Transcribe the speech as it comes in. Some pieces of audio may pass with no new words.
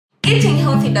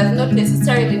healthy does not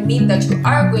necessarily mean that you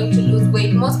are going to lose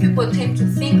weight. Most people tend to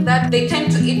think that they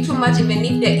tend to eat too much even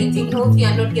if they're eating healthy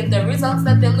and not get the results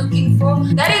that they're looking for.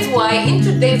 That is why in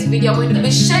today's video I'm going to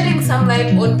be shedding some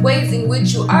light on ways in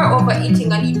which you are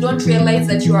overeating and you don't realize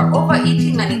that you are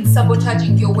overeating and it's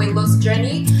sabotaging your weight loss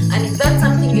journey. And if that's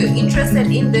something you're interested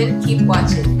in, then keep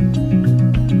watching.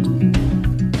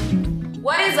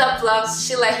 What is up, loves?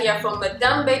 Sheila here from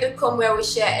Madammebae.com, where we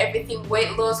share everything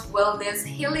weight loss, wellness,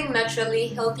 healing naturally,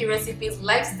 healthy recipes,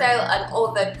 lifestyle, and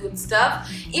all that good stuff.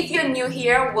 If you're new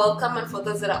here, welcome, and for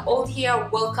those that are old here,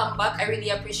 welcome back. I really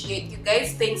appreciate you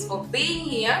guys. Thanks for being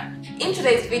here. In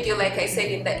today's video, like I said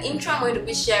in the intro, I'm going to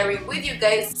be sharing with you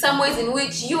guys some ways in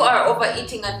which you are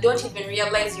overeating and don't even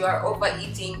realize you are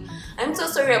overeating. I'm so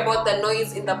sorry about the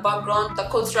noise in the background. The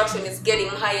construction is getting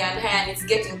higher and higher and it's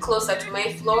getting closer to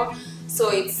my floor. So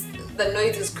the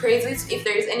noise is crazy. So if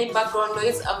there is any background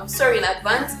noise, I'm sorry in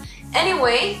advance.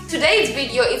 Anyway, today's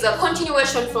video is a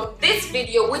continuation from this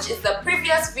video, which is the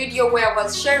previous video where I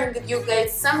was sharing with you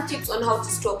guys some tips on how to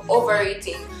stop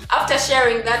overeating. After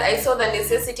sharing that, I saw the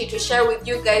necessity to share with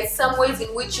you guys some ways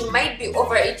in which you might be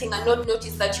overeating and not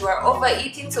notice that you are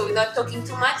overeating. So without talking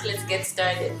too much, let's get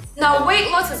started. Now,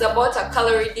 weight loss is about a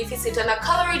calorie deficit, and a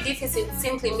calorie deficit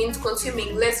simply means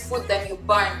consuming less food than you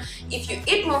burn. If you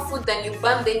eat more food than you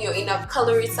burn, then you're in a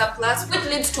calorie surplus, which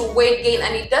leads to weight gain,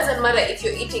 and it doesn't matter if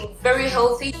you're eating very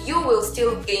healthy, you will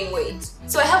still gain weight.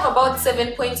 So I have about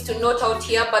 7 points to note out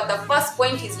here, but the first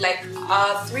point is like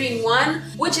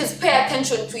 3-in-1, which is pay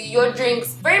attention to your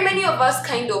drinks. Very many of us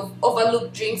kind of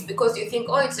overlook drinks because you think,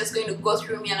 oh, it's just going to go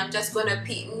through me and I'm just going to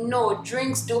pee. No,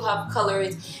 drinks do have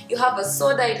calories. You have a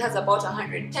soda, it has about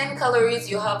 110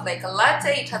 calories. You have like a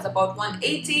latte, it has about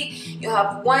 180. You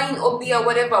have wine or beer,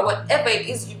 whatever it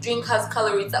is you drink has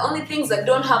calories. The only things that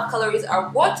don't have calories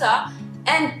are water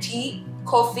and tea,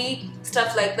 coffee,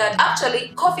 stuff like that. Actually,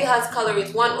 coffee has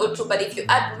calories, 1 or 2, but if you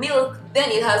add milk, then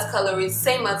it has calories,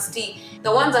 same as tea.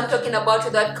 The ones I'm talking about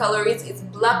without calories is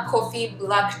black coffee,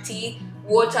 black tea,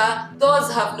 water.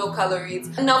 Those have no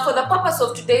calories. Now, for the purpose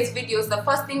of today's videos, the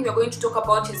first thing we're going to talk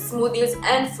about is smoothies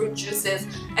and fruit juices.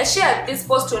 I shared this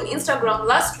post on Instagram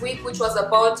last week, which was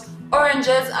about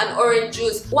oranges and orange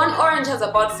juice. One orange has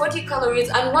about 40 calories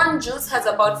and one juice has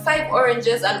about 5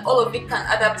 oranges, and all of it can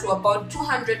add up to about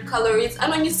 200 calories.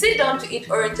 And when you sit down to eat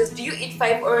oranges, do you eat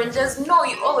 5 oranges? No,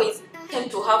 you always tend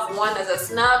to have one as a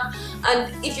snack.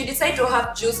 And if you decide to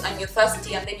have juice and you're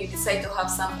thirsty and then you decide to have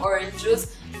some orange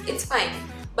juice, it's fine.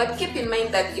 But keep in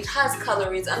mind that it has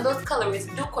calories, and those calories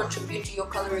do contribute to your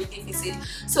calorie deficit.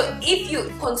 So if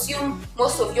you consume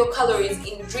most of your calories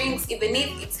in drinks, even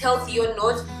if it's healthy or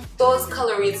not, those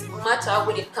calories matter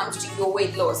when it comes to your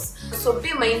weight loss. So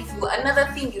be mindful.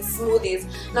 Another thing is smoothies.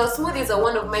 Now, smoothies are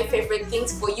one of my favorite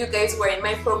things. For you guys who are in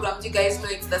my programs, you guys know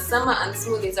it's the summer and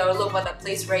smoothies are all over the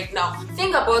place right now. Thing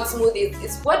about smoothies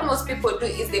is what most people do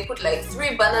is they put like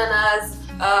 3 bananas,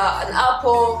 an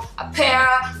apple, a pear,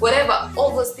 whatever.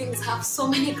 All those things have so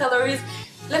many calories.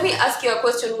 Let me ask you a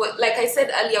question. Like I said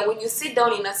earlier, when you sit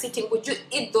down in a sitting, would you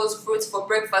eat those fruits for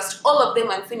breakfast, all of them,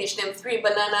 and finish them? 3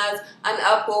 bananas, an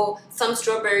apple, some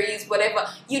strawberries, whatever.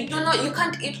 You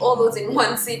can't eat all those in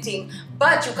one sitting,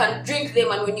 but you can drink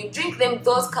them, and when you drink them,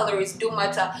 those calories do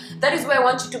matter. That is why I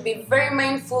want you to be very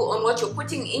mindful on what you're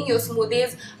putting in your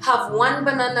smoothies. Have 1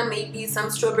 banana, maybe some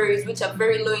strawberries, which are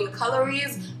very low in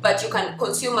calories, but you can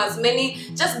consume as many.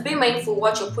 Just be mindful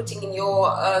what you're putting in your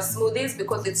smoothies,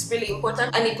 because it's really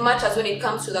important. And it matters when it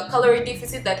comes to the calorie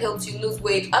deficit that helps you lose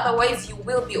weight. Otherwise, you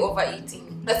will be overeating.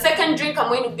 The second drink I'm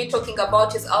going to be talking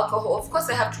about is alcohol. Of course,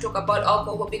 I have to talk about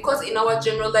alcohol because in our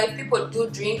general life, people do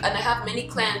drink, and I have many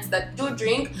clients that do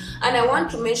drink. And I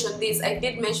want to mention this. I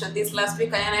did mention this last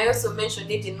week, and I also mentioned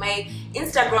it in my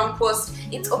Instagram post.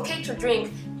 It's okay to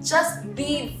drink. Just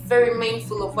be very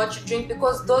mindful of what you drink,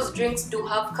 because those drinks do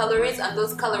have calories and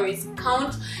those calories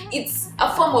count. It's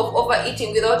a form of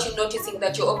overeating without you noticing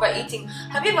that you're overeating.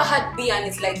 Have you ever had beer and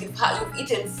it's like you've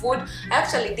eaten food? I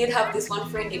actually did have this one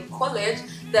friend in college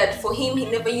that for him, he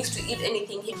never used to eat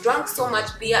anything. He drank so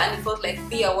much beer and he felt like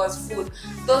beer was food.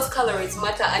 Those calories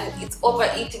matter and it's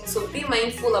overeating. So be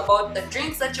mindful about the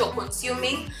drinks that you're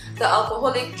consuming, the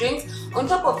alcoholic drinks. On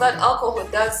top of that, alcohol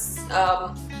does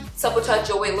sabotage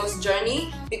your weight loss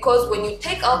journey, because when you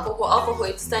take alcohol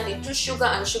is turned into sugar,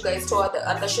 and sugar is stored,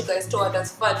 and the sugar is stored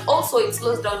as fat. Also, it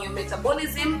slows down your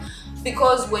metabolism,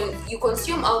 because when you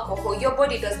consume alcohol, your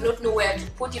body does not know where to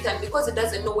put it, and because it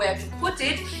doesn't know where to put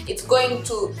it, it's going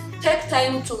to take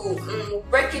time to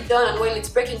break it down, and while it's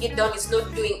breaking it down, it's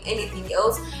not doing anything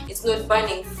else. It's not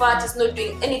burning fat, it's not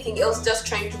doing anything else, just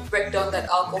trying to break down that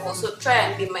alcohol. So try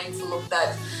and be mindful of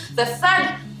that. The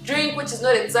third drink, which is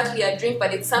not exactly a drink,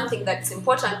 but it's something that's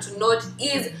important to note,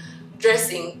 is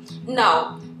dressing.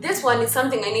 Now, this one is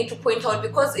something I need to point out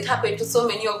because it happened to so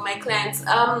many of my clients.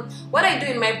 What I do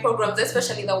in my programs,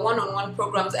 especially the one-on-one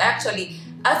programs, I actually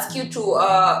ask you to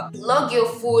log your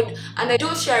food, and I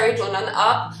do share it on an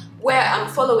app where I'm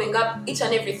following up each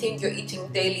and everything you're eating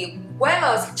daily. While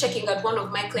I was checking at one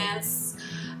of my clients'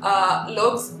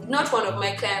 logs, not one of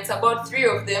my clients, about 3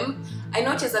 of them, I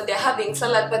noticed that they're having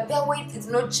salad, but their weight is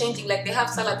not changing. Like, they have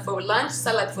salad for lunch,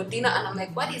 salad for dinner, and I'm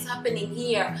like, what is happening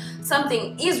here?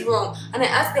 Something is wrong. And I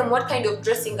asked them, what kind of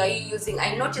dressing are you using?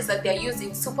 I noticed that they're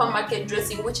using supermarket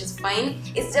dressing, which is fine.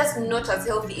 It's just not as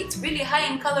healthy. It's really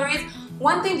high in calories.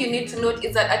 One thing you need to note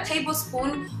is that a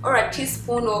tablespoon or a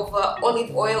teaspoon of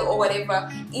olive oil or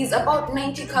whatever is about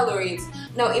 90 calories.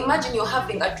 Now imagine you're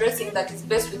having a dressing that is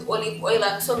based with olive oil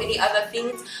and so many other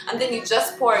things, and then you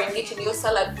just pour it in your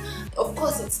salad. Of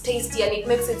course it's tasty and it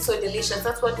makes it so delicious.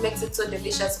 That's what makes it so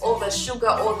delicious. All the sugar,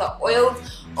 all the oils,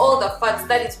 all the fats,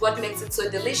 that is what makes it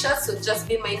so delicious. So just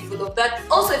be mindful of that.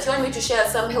 Also, if you want me to share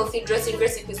some healthy dressing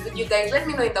recipes with you guys, let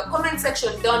me know in the comment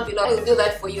section down below. I will do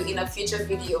that for you in a future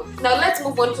video. Now let's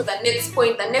move on to the next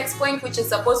point. The next point, which is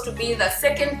supposed to be the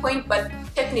second point, but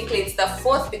technically it's the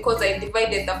fourth because I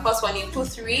divided the first one into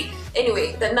 3.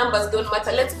 Anyway, the numbers don't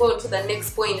matter. Let's go on to the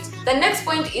next point. The next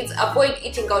point is avoid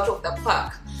eating out of the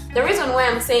pack. The reason why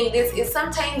I'm saying this is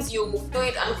sometimes you do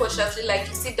it unconsciously, like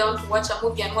you sit down to watch a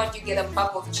movie and what, you get a bag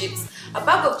of chips. A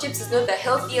bag of chips is not the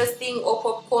healthiest thing, or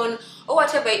popcorn or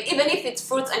whatever. Even if it's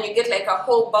fruits and you get like a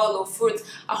whole bowl of fruits,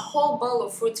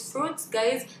 fruits,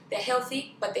 guys, they're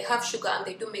healthy, but they have sugar and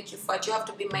they do make you fat. You have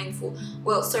to be mindful.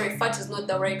 Well, sorry, fat is not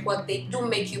the right word. They do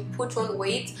make you put on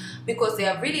weight because they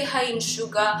are really high in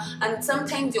sugar, and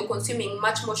sometimes you're consuming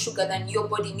much more sugar than your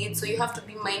body needs, so you have to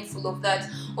be mindful of that.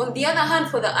 On the other hand,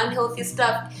 for the unhealthy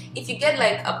stuff, if you get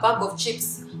like a bag of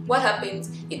chips, what happens?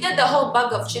 You get the whole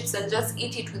bag of chips and just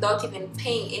eat it without even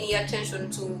paying any attention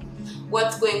to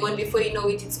what's going on. Before you know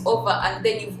it, it's over, and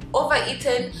then you've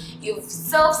overeaten, you've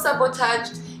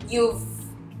self-sabotaged,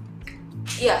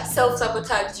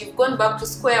 self-sabotage. You've gone back to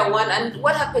square one, and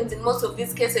what happens in most of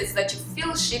these cases is that you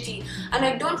feel shitty, and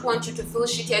I don't want you to feel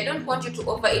shitty. I don't want you to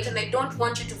overeat, and I don't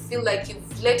want you to feel like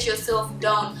you've let yourself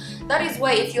down. That is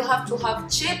why if you have to have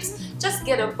chips, just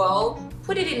get a bowl,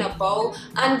 put it in a bowl.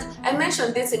 And I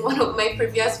mentioned this in one of my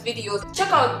previous videos.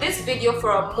 Check out this video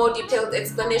for a more detailed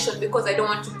explanation because I don't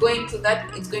want to go into that.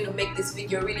 It's going to make this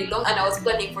video really long, and I was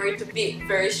planning for it to be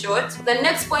very short. The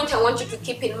next point I want you to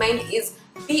keep in mind is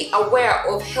be aware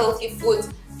of healthy foods.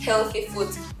 Healthy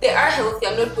foods, they are healthy.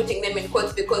 I'm not putting them in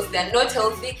quotes because they are not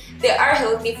healthy. They are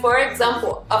healthy. For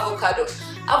example, avocado.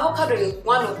 Avocado is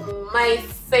one of my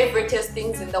favoriteest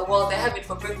things in the world. I have it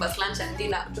for breakfast, lunch and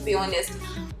dinner, to be honest.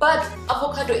 But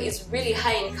avocado is really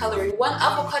high in calorie. One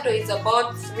avocado is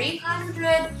about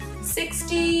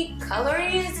 360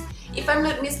 calories, if I'm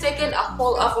not mistaken, a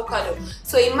whole avocado.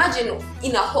 So imagine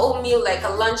in a whole meal, like a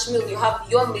lunch meal, you have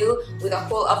your meal with a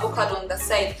whole avocado on the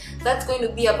side. That's going to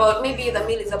be about, maybe the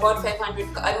meal is about 500,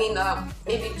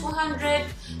 maybe 200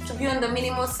 to be on the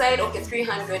minimal side. Okay,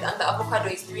 300, and the avocado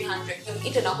is 300. You've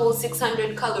eaten a whole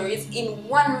 600 calories in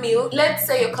one meal. Let's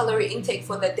say your calorie intake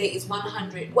for the day is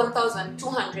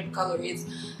 1,200 calories.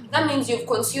 That means you've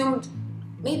consumed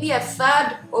maybe a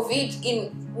third of it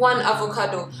in one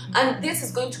avocado, and this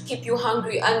is going to keep you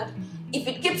hungry. And if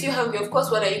it keeps you hungry, of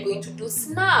course, what are you going to do?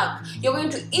 Snack. You're going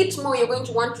to eat more. You're going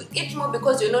to want to eat more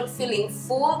because you're not feeling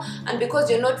full, and because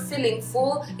you're not feeling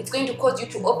full, it's going to cause you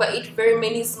to overeat very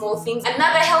many small things.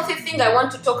 Another healthy thing I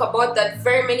want to talk about that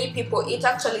very many people eat,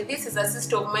 actually this is a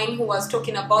sister of mine who was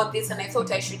talking about this, and I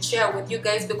thought I should share with you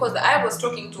guys because I was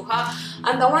talking to her,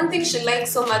 and the one thing she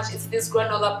likes so much is these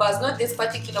granola bars. Not these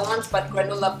particular ones, but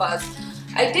granola bars.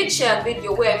 I did share a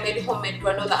video where I made homemade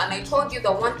granola, and I told you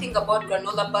the one thing about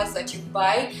granola bars that you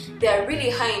buy, they are really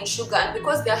high in sugar. And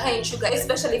because they're high in sugar,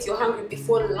 especially if you're hungry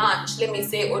before lunch, let me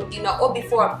say, or dinner, or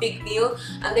before a big meal,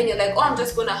 and then you're like, oh, I'm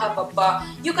just gonna have a bar.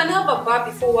 You can have a bar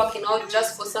before working out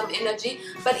just for some energy,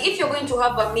 but if you're going to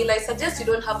have a meal, I suggest you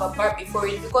don't have a bar before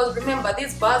it, because remember,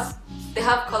 these bars, they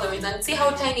have calories, and see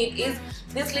how tiny it is.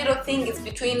 This little thing is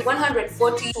between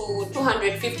 140 to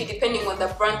 250 depending on the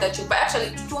brand that you buy,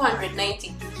 actually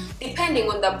 290 depending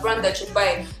on the brand that you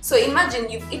buy. So imagine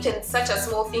you've eaten such a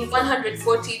small thing,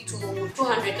 140 to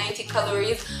 290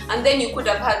 calories, and then you could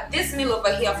have had this meal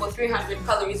over here for 300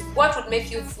 calories. What would make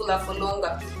you fuller for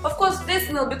longer? Of course, this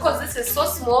meal, because this is so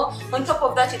small, on top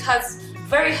of that it has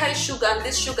very high sugar, and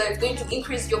this sugar is going to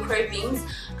increase your cravings.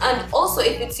 And also,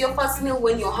 if it's your first meal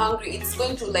when you're hungry, it's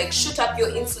going to like shoot up your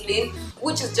insulin,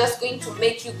 which is just going to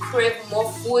make you crave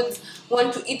more food,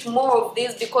 want to eat more of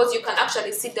this, because you can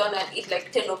actually sit down and eat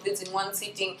like 10 of these in one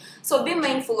sitting. So be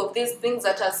mindful of these things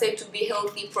that are said to be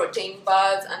healthy, protein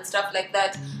bars and stuff like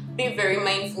that. Be very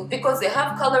mindful, because they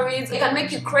have calories. They can make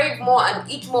you crave more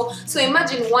and eat more. So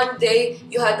imagine one day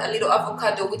you had a little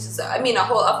avocado, which is, I mean a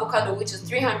whole avocado, which is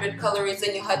 300 calories,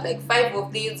 and you had like 5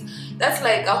 of these. That's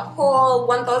like a whole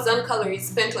 1000 calories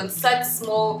spent on such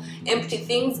small empty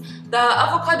things. The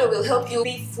avocado will help you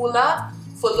be fuller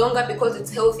for longer because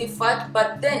it's healthy fat,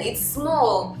 but then it's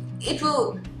small. It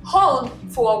will hold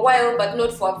for a while, but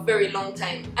not for a very long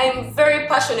time. I'm very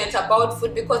passionate about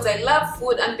food because I love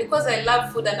food, and because I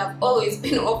love food and I've always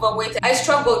been overweight, I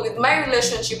struggled with my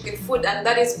relationship with food, and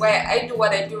that is why I do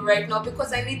what I do right now,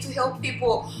 because I need to help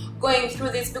people going through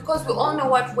this, because we all know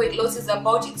what weight loss is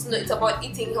about. It's about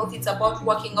eating healthy, it's about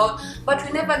working out, but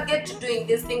we never get to doing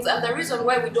these things. And the reason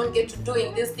why we don't get to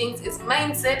doing these things is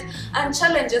mindset and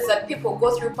challenges that people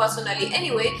go through personally.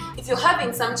 Anyway, if you're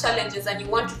having some challenges and you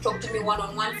want to talk to me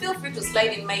one-on-one, feel free to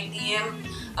slide in my DM.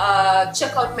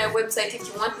 Check out my website if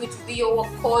you want me to be your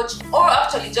coach, or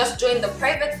actually just join the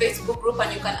private Facebook group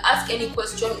and you can ask any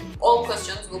question. All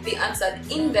questions will be answered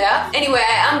in there. Anyway,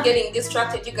 I am getting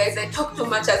distracted, you guys. I talk too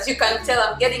much, as you can tell.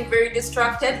 I'm getting very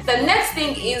distracted. The next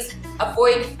thing is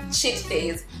avoid cheat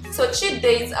days. So cheat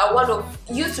days are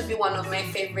used to be one of my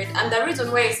favorite, and the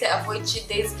reason why I say avoid cheat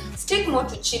days, stick more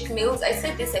to cheat meals. I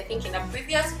said this I think in a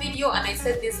previous video, and I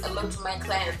said this a lot to my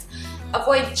clients.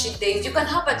 Avoid cheat days. You can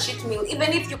have a cheat meal,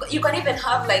 even if you can even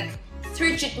have like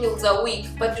 3 cheat meals a week,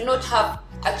 but do not have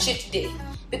a cheat day.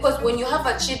 Because when you have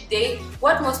a cheat day,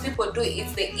 what most people do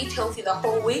is they eat healthy the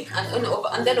whole week,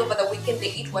 and then over the weekend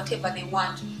they eat whatever they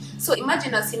want. So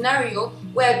imagine a scenario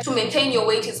where to maintain your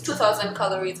weight is 2000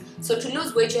 calories. So to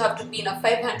lose weight, you have to be in a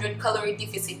 500 calorie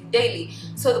deficit daily.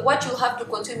 So what you have to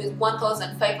consume is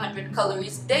 1500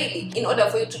 calories daily in order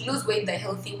for you to lose weight the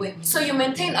healthy way. So you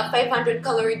maintain a 500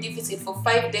 calorie deficit for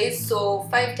 5 days. So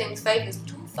 5 times 5 is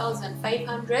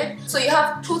 2500. So you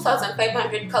have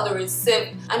 2500 calories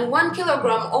saved, and 1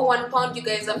 kilogram or 1 pound, you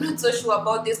guys, I'm not so sure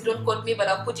about this, don't quote me, but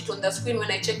I'll put it on the screen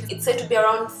when I check. It's said to be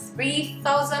around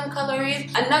 3000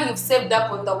 calories, and now you've saved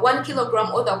up on the 1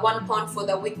 kilogram or the 1 pound for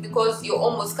the week, because you're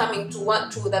almost coming to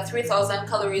the 3000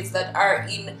 calories that are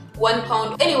in 1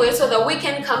 pound. Anyway, so the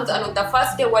weekend comes, and on the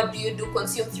first day, what do?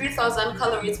 Consume 3000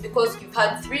 calories, because you've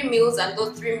had 3 meals, and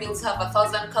those 3 meals have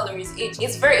 1000 calories each.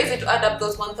 It's very easy to add up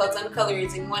those 1000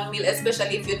 calories in one meal,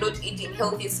 especially if you're not eating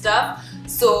healthy stuff.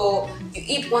 So you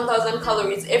eat 1000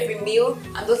 calories every meal,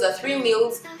 and those are 3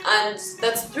 meals, and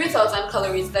that's 3000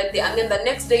 calories that day. And then the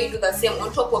next day you do the same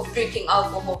on top of drinking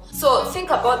alcohol. So think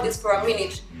about this for a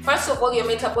minute. First of all, your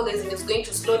metabolism is going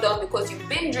to slow down because you've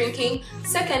been drinking.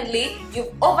 Secondly,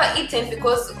 you've overeaten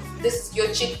because this is your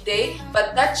cheat day,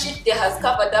 but that cheat day has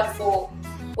covered up for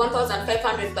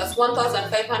 1500 plus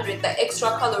 1500, the extra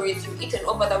calories you've eaten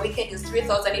over the weekend is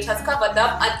 3000. It has covered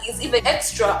up and is even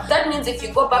extra. That means if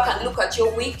you go back and look at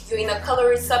your week, you're in a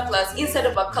calorie surplus instead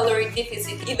of a calorie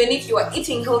deficit. Even if you are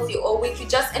eating healthy all week, you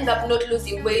just end up not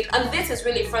losing weight, and this is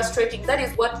really frustrating. That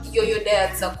is what yo-yo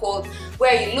diets are called,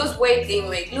 where you lose weight, gain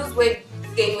weight, lose weight,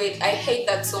 gain weight. I hate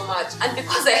that so much, and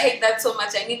because I hate that so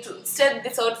much, I need to set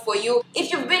this out for you. If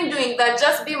you've been doing that,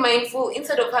 just be mindful.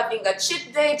 Instead of having a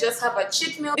cheat day, just have a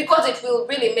cheat meal, because it will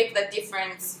really make the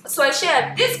difference. So I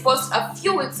shared this post a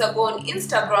few weeks ago on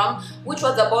Instagram, which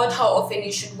was about how often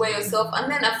you should weigh yourself, and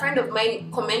then a friend of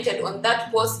mine commented on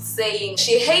that post saying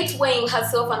she hates weighing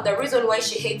herself, and the reason why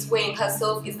she hates weighing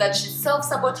herself is that she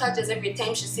self-sabotages every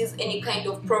time she sees any kind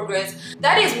of progress.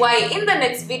 That is why in the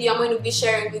next video I'm going to be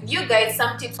sharing with you guys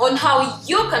some tips on how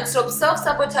you can stop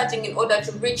self-sabotaging in order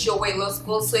to reach your weight loss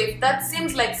goals. So if that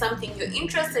seems like something you're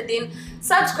interested in,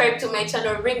 subscribe to my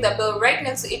channel, ring the bell right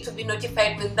next to it to be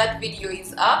notified when that video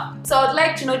is up. So I'd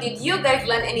like to know, did you guys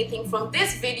learn anything from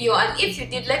this video? And if you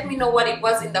did, let me know what it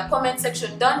was in the comment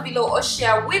section down below, or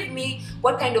share with me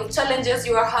what kind of challenges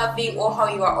you are having, or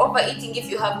how you are overeating. If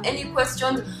you have any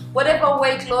questions, whatever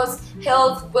weight loss,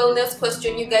 health, wellness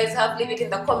question you guys have, leave it in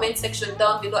the comment section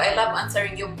down below. I love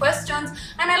answering your questions,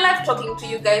 and I love talking to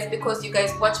you guys because you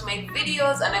guys watch my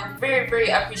videos, and I'm very, very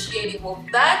appreciative of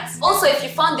that. Also, if you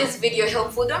found this video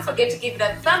helpful, don't forget to give it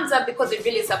a thumbs up, because it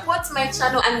really supports my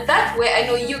channel, and that way I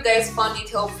know you guys found it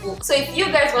helpful. So if you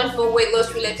guys want more weight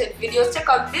loss related videos, check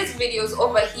out these videos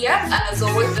over here. And as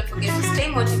always, don't forget to stay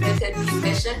motivated, be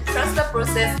patient, trust the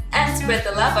process, and spread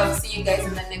the love. I'll see you guys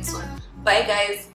in the next one. Bye guys.